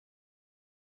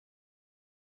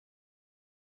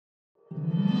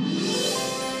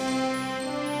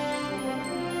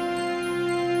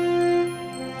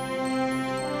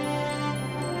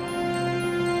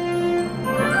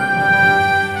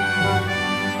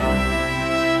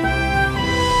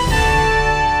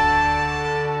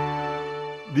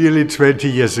Nearly 20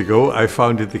 years ago, I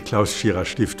founded the Klaus Schirra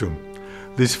Stiftung.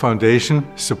 This foundation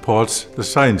supports the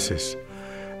sciences.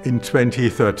 In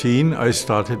 2013, I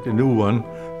started a new one,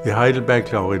 the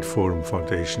Heidelberg Laureate Forum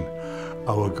Foundation.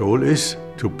 Our goal is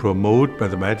to promote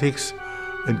mathematics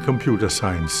and computer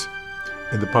science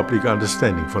and the public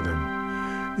understanding for them.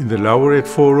 In the Laureate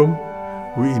Forum,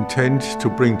 we intend to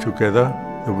bring together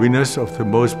the winners of the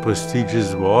most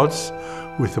prestigious awards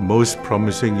with the most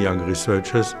promising young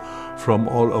researchers from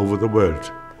all over the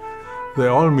world. They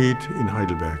all meet in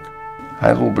Heidelberg.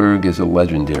 Heidelberg is a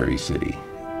legendary city,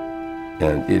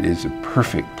 and it is a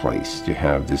perfect place to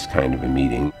have this kind of a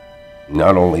meeting.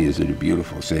 Not only is it a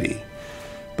beautiful city,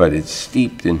 but it's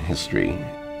steeped in history.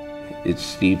 It's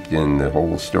steeped in the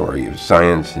whole story of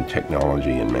science and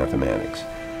technology and mathematics.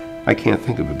 I can't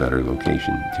think of a better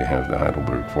location to have the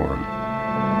Heidelberg Forum.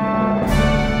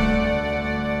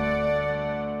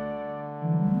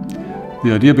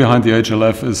 The idea behind the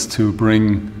HLF is to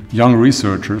bring young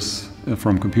researchers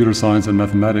from computer science and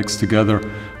mathematics together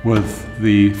with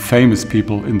the famous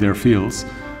people in their fields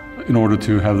in order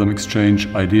to have them exchange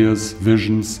ideas,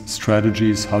 visions,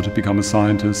 strategies, how to become a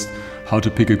scientist, how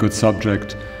to pick a good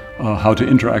subject, how to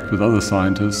interact with other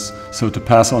scientists, so to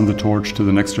pass on the torch to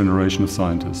the next generation of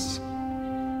scientists.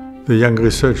 The young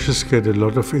researchers get a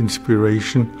lot of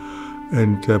inspiration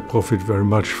and profit very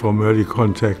much from early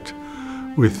contact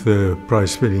with the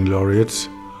prize-winning laureates.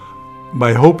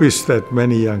 My hope is that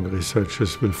many young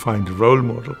researchers will find a role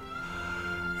model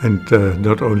and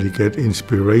not only get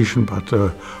inspiration, but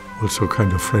also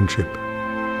kind of friendship.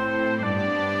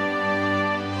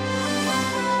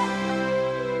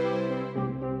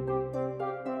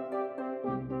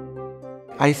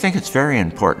 I think it's very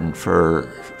important for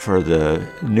the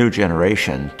new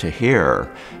generation to hear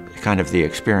kind of the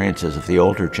experiences of the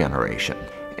older generation,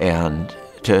 and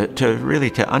to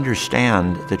really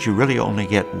understand that you really only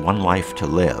get one life to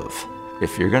live.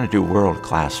 If you're going to do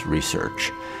world-class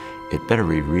research, it better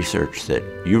be research that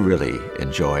you really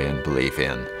enjoy and believe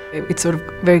in. It's sort of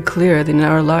very clear that in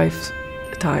our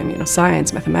lifetime,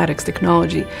 science, mathematics,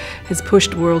 technology has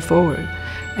pushed the world forward,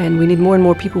 and we need more and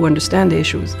more people who understand the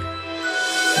issues.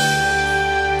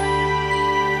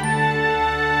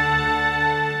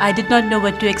 I did not know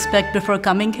what to expect before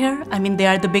coming here. I mean, they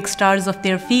are the big stars of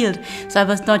their field, so I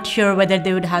was not sure whether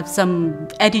they would have some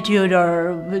attitude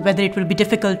or whether it would be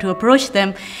difficult to approach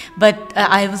them. But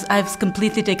I was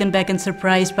completely taken back and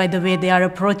surprised by the way they are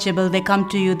approachable. They come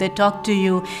to you, they talk to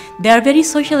you. They are very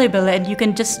sociable, and you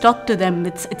can just talk to them.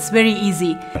 It's very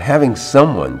easy. But having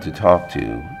someone to talk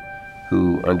to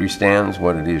who understands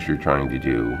what it is you're trying to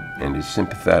do and is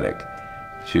sympathetic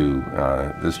to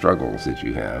the struggles that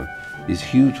you have is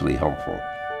hugely helpful.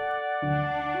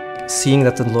 Seeing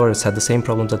that the laureates had the same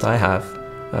problems that I have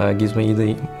gives me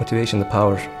the motivation, the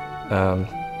power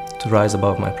to rise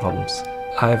above my problems.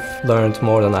 I've learned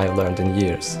more than I've learned in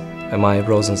years, and my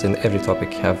horizons in every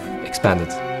topic have expanded.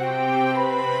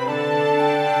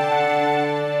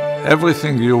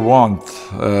 Everything you want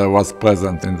was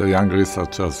present in the young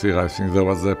researchers here. I think there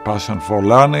was a passion for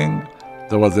learning,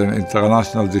 there was an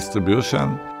international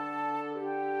distribution.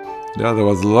 Yeah, there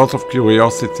was a lot of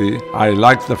curiosity. I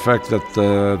liked the fact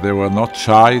that they were not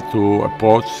shy to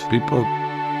approach people.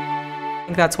 I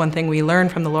think that's one thing we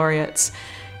learned from the laureates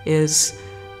is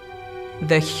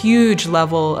the huge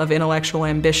level of intellectual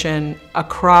ambition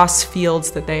across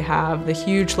fields that they have, the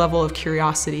huge level of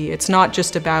curiosity. It's not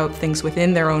just about things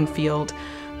within their own field,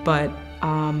 but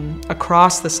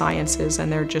across the sciences, and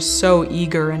they're just so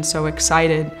eager and so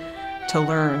excited to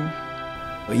learn.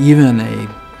 Even an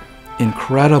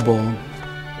incredible,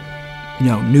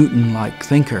 Newton-like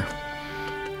thinker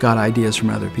got ideas from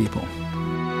other people.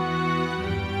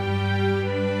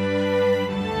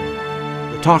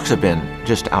 The talks have been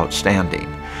just outstanding.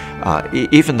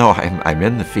 Even though I'm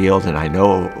in the field and I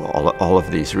know all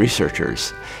of these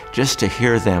researchers, just to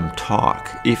hear them talk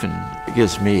even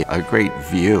gives me a great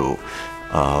view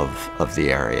of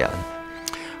the area.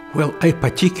 Well, I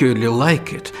particularly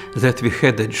like it that we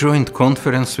had a joint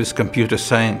conference with computer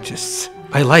scientists.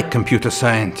 I like computer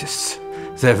scientists.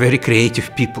 They're very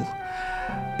creative people.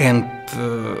 And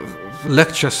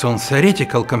lectures on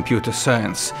theoretical computer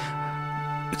science,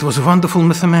 it was wonderful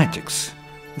mathematics.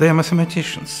 They are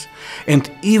mathematicians. And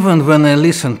even when I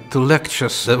listened to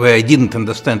lectures where I didn't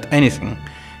understand anything,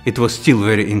 it was still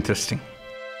very interesting.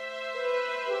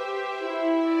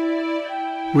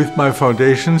 With my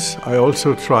foundations, I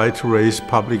also try to raise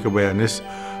public awareness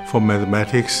for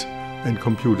mathematics and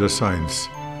computer science.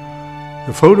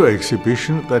 The photo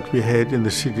exhibition that we had in the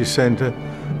city center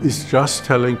is just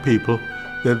telling people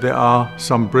that there are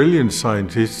some brilliant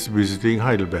scientists visiting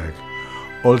Heidelberg.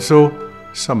 Also,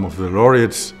 some of the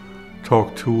laureates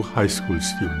talk to high school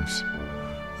students.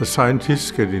 The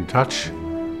scientists get in touch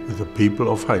with the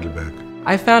people of Heidelberg.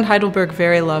 I found Heidelberg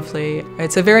very lovely.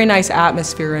 It's a very nice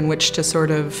atmosphere in which to sort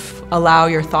of allow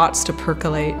your thoughts to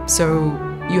percolate. So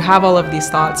you have all of these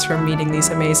thoughts from meeting these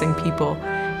amazing people,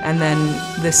 and then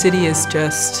the city is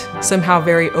just somehow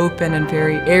very open and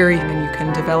very airy, and you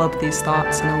can develop these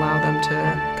thoughts and allow them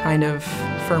to kind of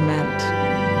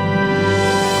ferment.